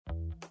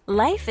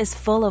Life is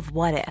full of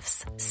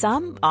what-ifs.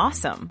 Some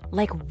awesome,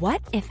 like what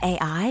if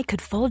AI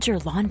could fold your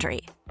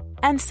laundry?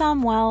 And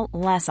some, well,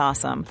 less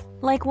awesome,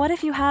 like what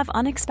if you have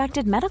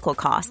unexpected medical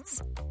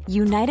costs?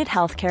 United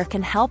Healthcare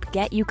can help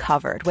get you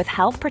covered with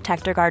Health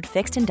Protector Guard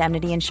fixed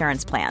indemnity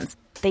insurance plans.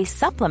 They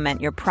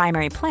supplement your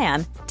primary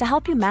plan to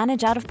help you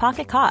manage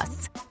out-of-pocket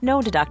costs.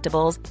 No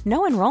deductibles,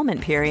 no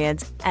enrollment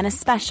periods, and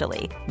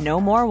especially no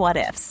more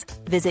what-ifs.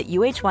 Visit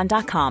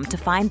uh1.com to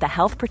find the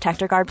Health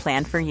Protector Guard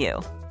plan for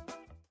you.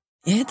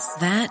 It's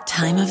that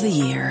time of the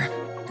year.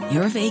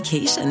 Your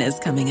vacation is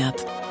coming up.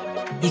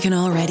 You can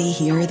already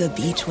hear the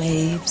beach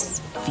waves,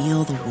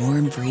 feel the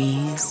warm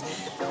breeze,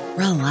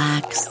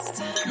 relax,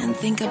 and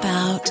think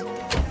about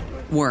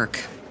work.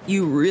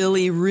 You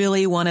really,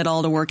 really want it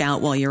all to work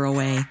out while you're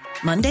away.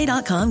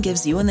 Monday.com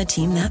gives you and the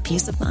team that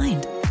peace of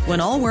mind.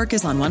 When all work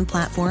is on one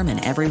platform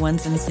and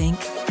everyone's in sync,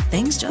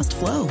 things just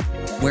flow.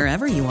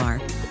 Wherever you are,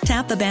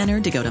 tap the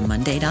banner to go to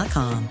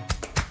Monday.com.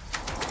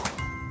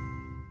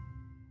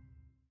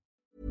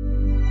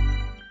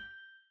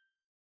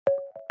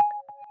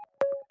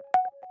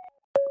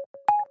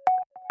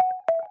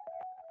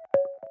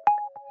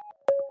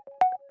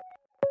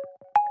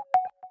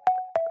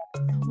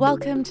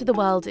 Welcome to The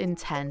World in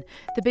 10,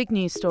 the big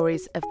news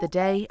stories of the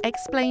day,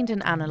 explained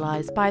and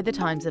analysed by The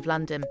Times of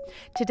London.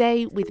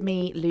 Today with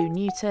me, Lou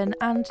Newton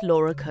and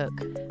Laura Cook.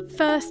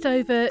 First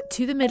over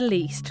to the Middle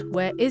East,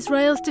 where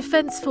Israel's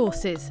defence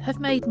forces have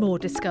made more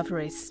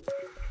discoveries.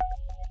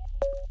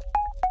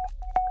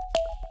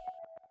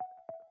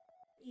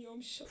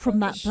 From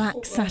that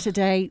Black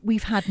Saturday,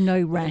 we've had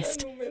no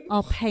rest.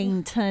 Our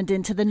pain turned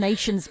into the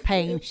nation's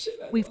pain.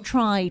 We've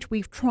tried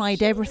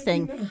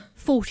everything.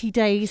 40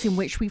 days in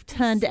which we've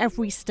turned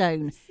every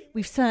stone.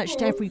 We've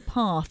searched every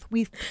path.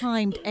 We've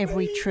climbed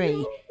every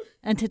tree.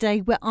 And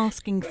today we're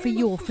asking for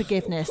your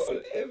forgiveness.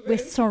 We're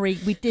sorry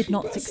we did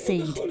not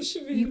succeed.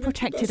 You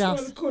protected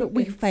us, but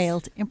we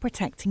failed in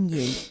protecting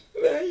you.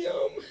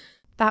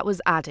 That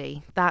was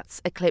Addie. That's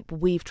a clip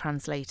we've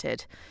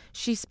translated.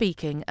 She's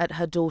speaking at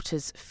her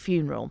daughter's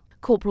funeral.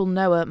 Corporal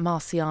Noah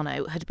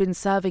Marciano had been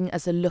serving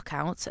as a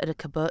lookout at a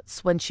kibbutz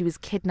when she was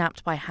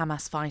kidnapped by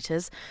Hamas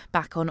fighters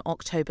back on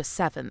October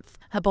 7th.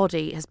 Her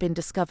body has been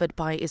discovered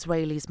by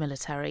Israelis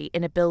military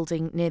in a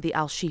building near the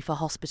Al-Shifa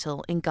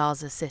hospital in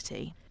Gaza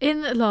City.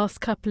 In the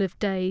last couple of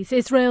days,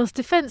 Israel's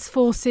defence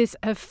forces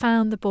have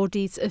found the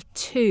bodies of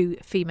 2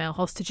 female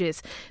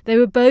hostages. They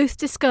were both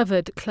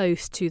discovered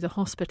close to the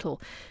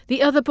hospital.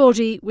 The other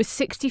body was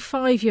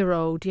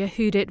 65-year-old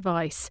Yehudit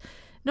Weiss.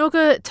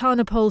 Noga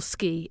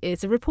Tarnopolsky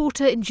is a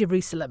reporter in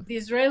Jerusalem. The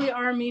Israeli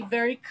army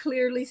very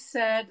clearly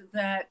said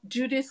that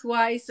Judith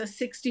Weiss, a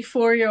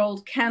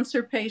 64-year-old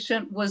cancer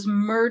patient, was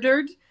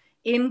murdered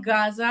in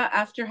Gaza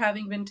after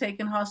having been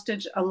taken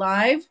hostage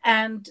alive.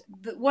 And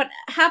what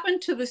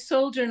happened to the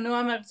soldier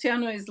Noah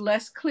Marciano is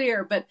less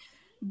clear, but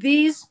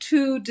these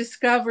 2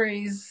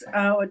 discoveries,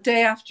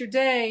 day after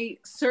day,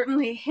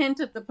 certainly hint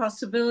at the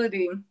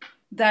possibility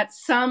that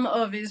some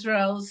of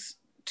Israel's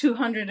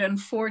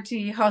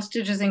 240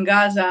 hostages in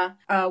Gaza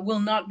will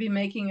not be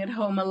making it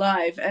home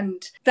alive.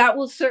 And that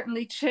will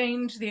certainly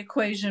change the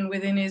equation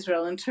within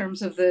Israel in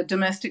terms of the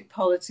domestic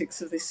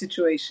politics of this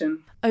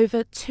situation.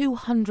 Over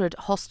 200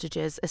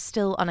 hostages are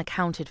still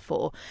unaccounted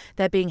for.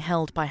 They're being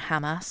held by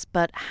Hamas,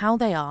 but how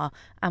they are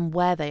and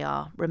where they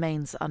are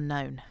remains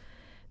unknown.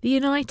 The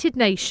United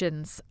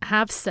Nations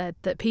have said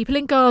that people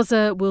in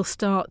Gaza will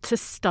start to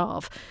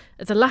starve,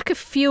 as a lack of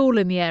fuel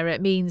in the area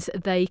means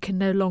they can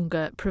no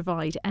longer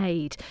provide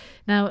aid.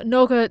 Now,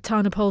 Noga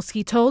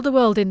Tarnopolsky told The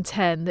World in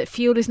 10 that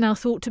fuel is now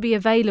thought to be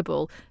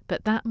available,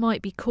 but that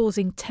might be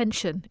causing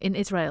tension in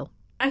Israel.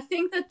 I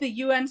think that the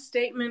UN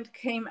statement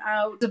came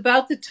out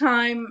about the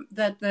time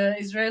that the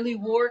Israeli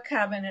War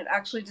Cabinet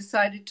actually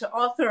decided to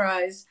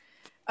authorize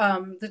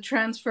the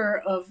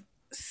transfer of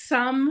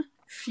some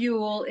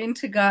fuel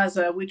into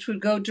Gaza, which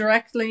would go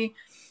directly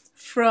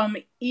from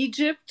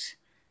Egypt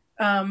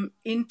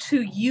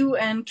into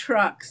UN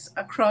trucks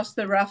across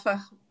the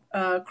Rafah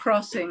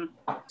crossing.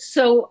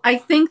 So I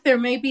think there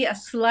may be a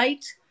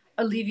slight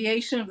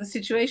alleviation of the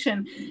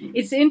situation.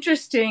 It's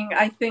interesting,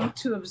 I think,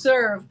 to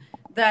observe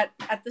that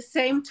at the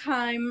same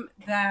time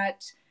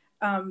that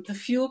the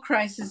fuel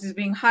crisis is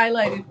being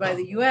highlighted by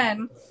the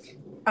UN,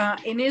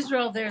 in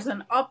Israel there's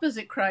an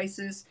opposite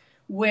crisis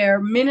where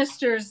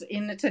ministers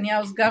in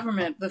Netanyahu's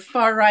government, the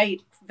far-right,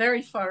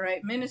 very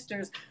far-right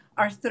ministers,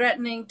 are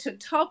threatening to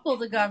topple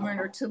the government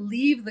or to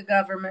leave the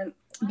government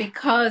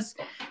because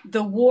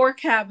the war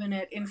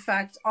cabinet, in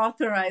fact,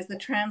 authorized the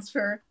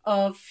transfer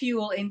of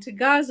fuel into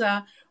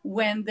Gaza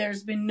when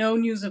there's been no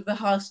news of the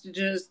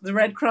hostages. The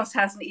Red Cross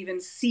hasn't even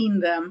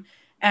seen them.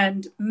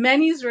 And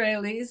many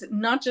Israelis,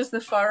 not just the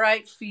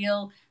far-right,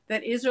 feel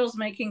that Israel's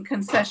making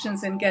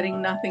concessions and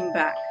getting nothing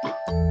back.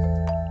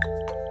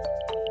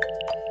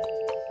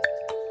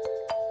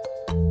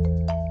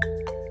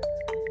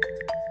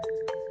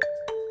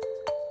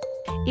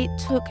 It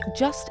took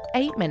just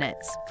 8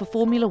 minutes for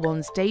Formula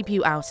One's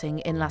debut outing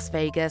in Las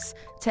Vegas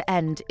to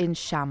end in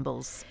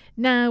shambles.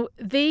 Now,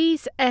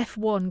 these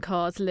F1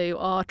 cars, Lou,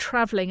 are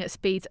travelling at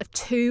speeds of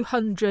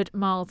 200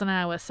 miles an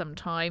hour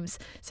sometimes.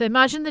 So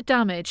imagine the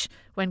damage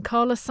when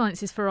Carlos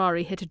Sainz's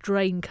Ferrari hit a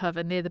drain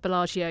cover near the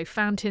Bellagio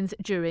fountains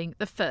during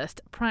the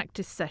first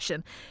practice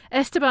session.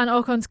 Esteban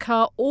Ocon's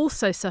car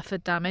also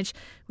suffered damage,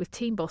 with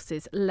team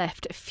bosses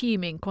left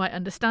fuming, quite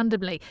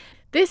understandably.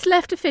 This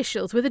left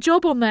officials with a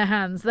job on their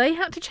hands. They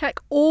had to check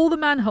all the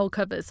manhole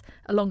covers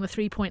along the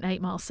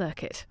 3.8-mile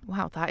circuit.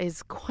 Wow, that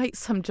is quite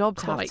some job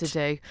to have to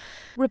do.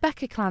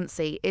 Rebecca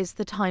Clancy is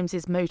the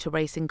Times' motor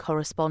racing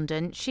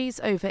correspondent. She's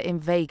over in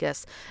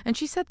Vegas, and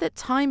she said that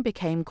time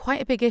became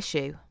quite a big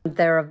issue.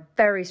 There are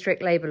very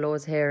strict labour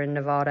laws here in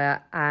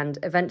Nevada, and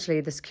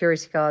eventually the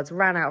security guards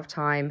ran out of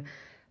time.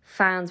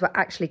 Fans were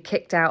actually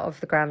kicked out of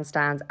the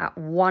grandstands at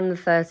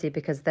 1:30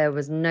 because there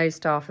was no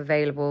staff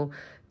available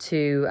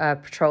to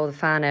patrol the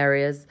fan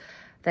areas.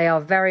 They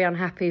are very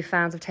unhappy.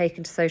 Fans have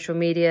taken to social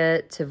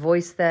media to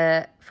voice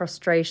their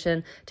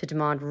frustration, to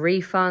demand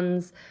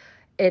refunds.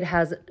 It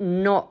has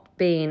not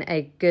been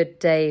a good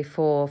day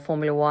for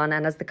Formula One,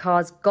 and as the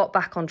cars got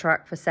back on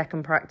track for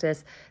second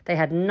practice, they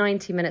had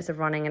 90 minutes of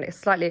running and a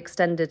slightly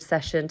extended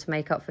session to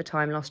make up for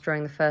time lost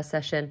during the first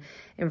session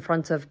in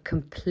front of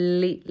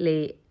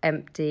completely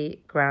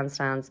empty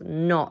grandstands,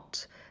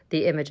 not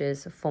the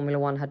images Formula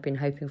One had been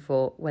hoping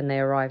for when they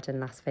arrived in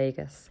Las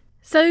Vegas.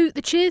 So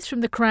the cheers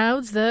from the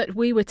crowds that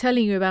we were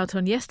telling you about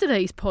on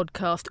yesterday's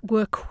podcast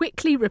were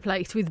quickly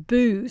replaced with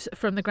boos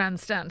from the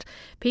grandstand.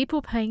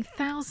 People paying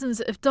thousands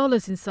of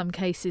dollars in some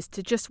cases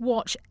to just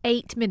watch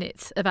 8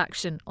 minutes of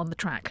action on the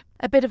track.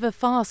 A bit of a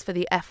farce for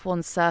the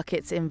F1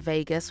 circuits in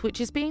Vegas, which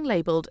is being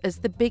labelled as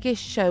the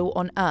biggest show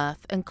on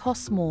Earth and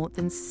costs more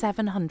than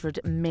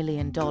 $700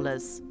 million.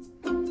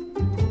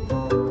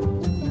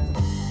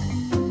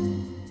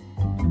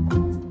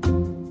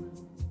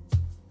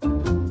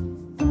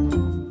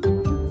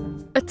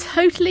 A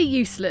totally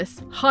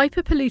useless,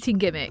 hyper-polluting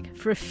gimmick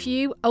for a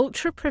few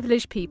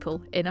ultra-privileged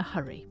people in a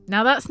hurry.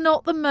 Now, that's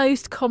not the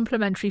most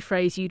complimentary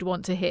phrase you'd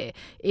want to hear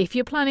if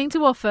you're planning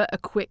to offer a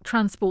quick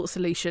transport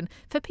solution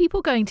for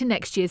people going to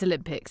next year's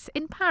Olympics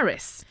in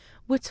Paris.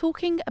 We're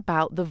talking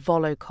about the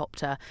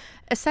Volocopter.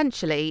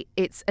 Essentially,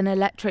 it's an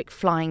electric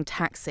flying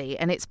taxi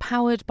and it's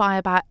powered by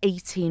about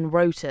 18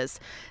 rotors.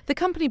 The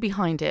company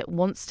behind it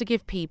wants to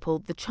give people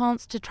the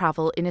chance to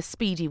travel in a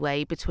speedy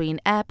way between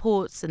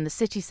airports and the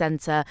city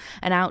centre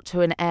and out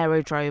to an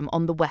aerodrome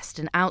on the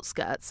western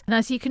outskirts. And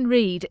as you can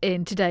read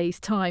in today's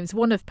Times,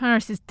 one of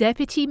Paris's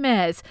deputy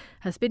mayors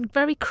has been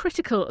very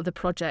critical of the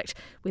project,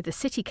 with the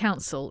city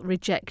council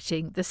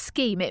rejecting the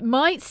scheme. It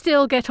might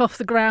still get off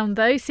the ground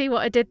though. See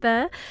what I did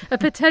there?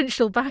 A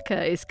potential backer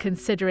is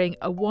considering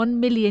a €1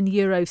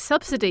 million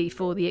subsidy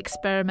for the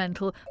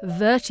experimental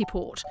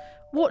vertiport.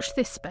 Watch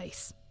this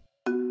space.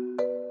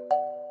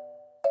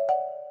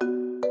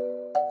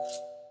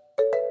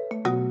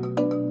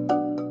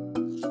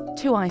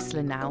 To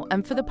Iceland now,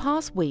 and for the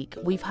past week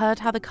we've heard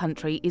how the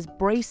country is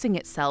bracing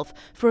itself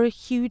for a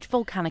huge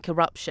volcanic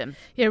eruption.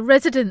 Yeah,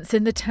 residents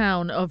in the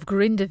town of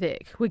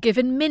Grindavik were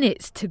given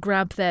minutes to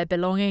grab their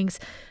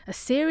belongings. A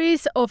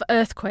series of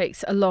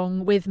earthquakes,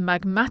 along with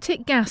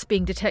magmatic gas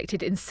being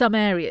detected in some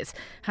areas,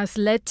 has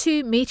led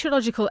to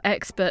meteorological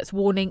experts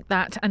warning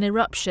that an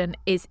eruption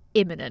is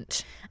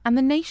imminent. And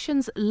the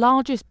nation's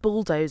largest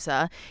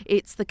bulldozer,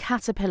 it's the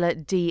Caterpillar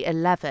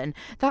D11,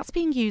 that's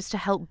being used to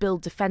help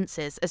build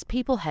defences as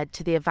people head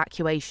to the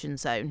evacuation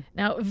zone.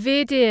 Now,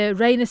 Virdir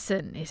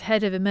Reynason is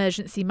head of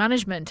emergency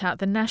management at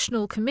the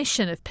National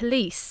Commission of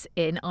Police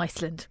in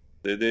Iceland.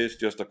 It is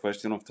just a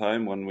question of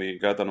time when we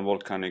get a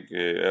volcanic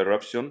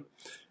eruption.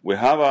 We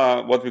have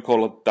what we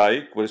call a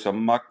dike, where it's a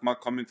magma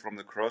coming from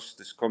the crust,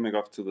 is coming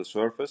up to the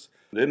surface.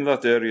 In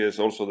that area is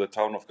also the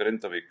town of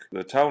Grindavik.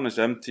 The town is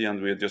empty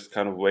and we're just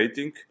kind of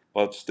waiting,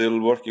 but still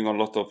working on a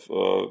lot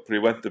of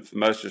preventive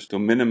measures to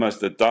minimize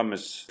the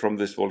damage from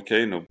this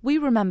volcano. We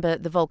remember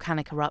the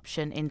volcanic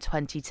eruption in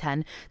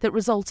 2010 that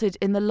resulted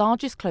in the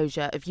largest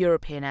closure of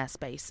European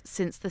airspace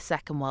since the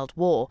Second World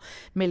War.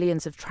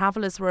 Millions of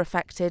travellers were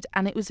affected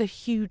and it was a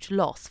huge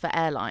loss for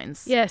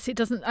airlines. Yes, it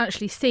doesn't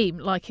actually seem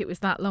like it was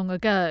that long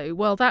ago.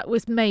 Well, that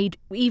was made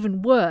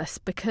even worse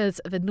because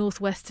of a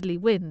northwesterly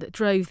wind that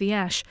drove the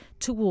ash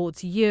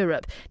towards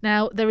Europe.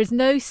 Now, there is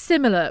no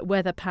similar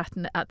weather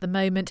pattern at the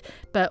moment,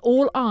 but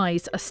all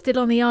eyes are still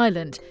on the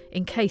island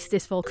in case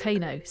this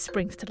volcano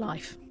springs to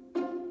life.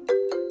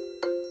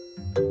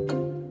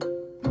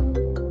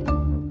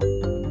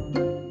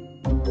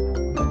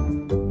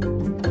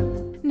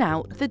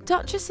 Now, the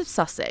Duchess of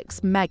Sussex,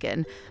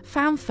 Meghan,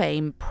 found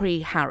fame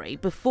pre-Harry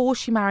before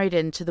she married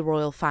into the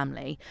royal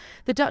family.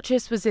 The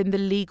Duchess was in the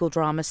legal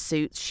drama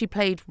Suits. She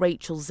played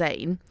Rachel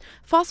Zane.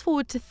 Fast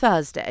forward to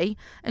Thursday,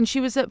 and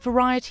she was at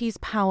Variety's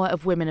Power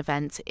of Women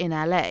event in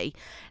LA.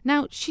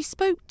 Now, she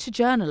spoke to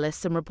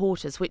journalists and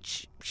reporters,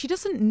 which she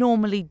doesn't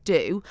normally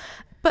do,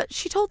 But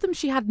she told them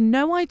she had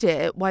no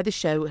idea why the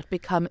show had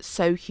become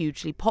so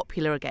hugely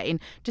popular again,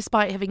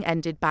 despite having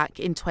ended back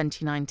in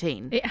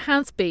 2019. It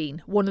has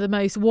been one of the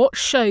most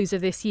watched shows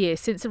of this year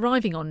since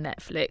arriving on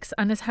Netflix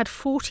and has had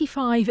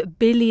 45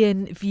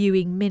 billion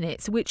viewing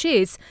minutes, which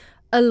is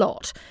a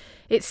lot.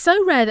 It's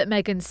so rare that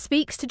Meghan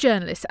speaks to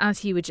journalists,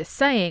 as you were just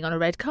saying, on a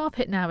red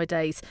carpet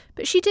nowadays,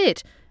 but she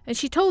did. And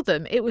she told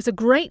them it was a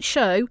great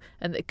show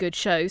and that good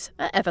shows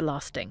are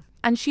everlasting.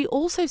 And she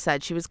also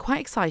said she was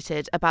quite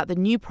excited about the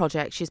new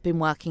project she's been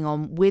working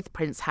on with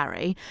Prince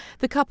Harry.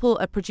 The couple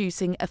are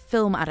producing a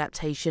film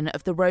adaptation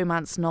of the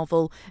romance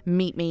novel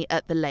Meet Me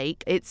at the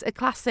Lake. It's a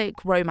classic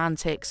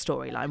romantic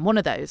storyline, one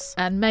of those.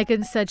 And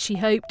Meghan said she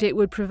hoped it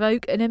would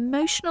provoke an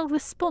emotional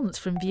response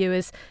from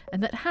viewers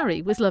and that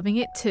Harry was loving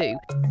it too.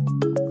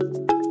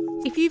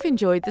 If you've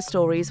enjoyed the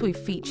stories we've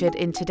featured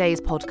in today's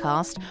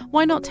podcast,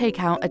 why not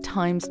take out a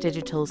Times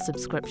Digital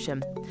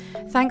subscription?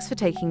 Thanks for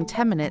taking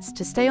 10 minutes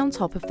to stay on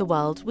top of the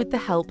world with the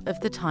help of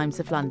the Times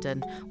of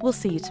London. We'll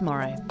see you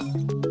tomorrow.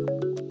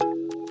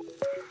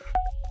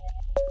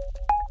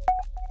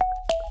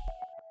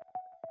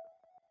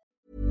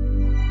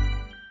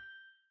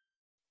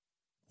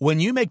 When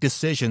you make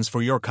decisions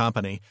for your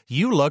company,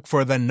 you look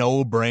for the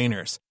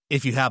no-brainers.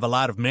 If you have a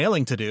lot of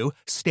mailing to do,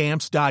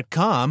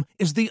 Stamps.com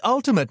is the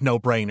ultimate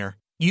no-brainer.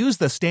 Use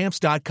the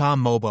Stamps.com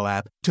mobile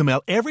app to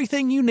mail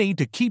everything you need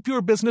to keep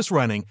your business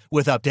running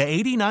with up to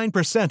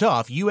 89%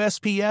 off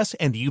USPS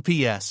and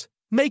UPS.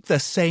 Make the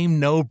same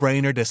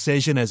no-brainer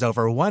decision as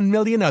over 1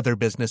 million other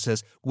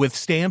businesses with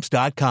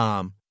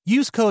Stamps.com.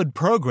 Use code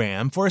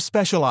PROGRAM for a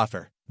special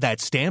offer.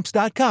 That's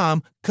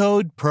Stamps.com,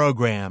 code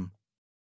PROGRAM.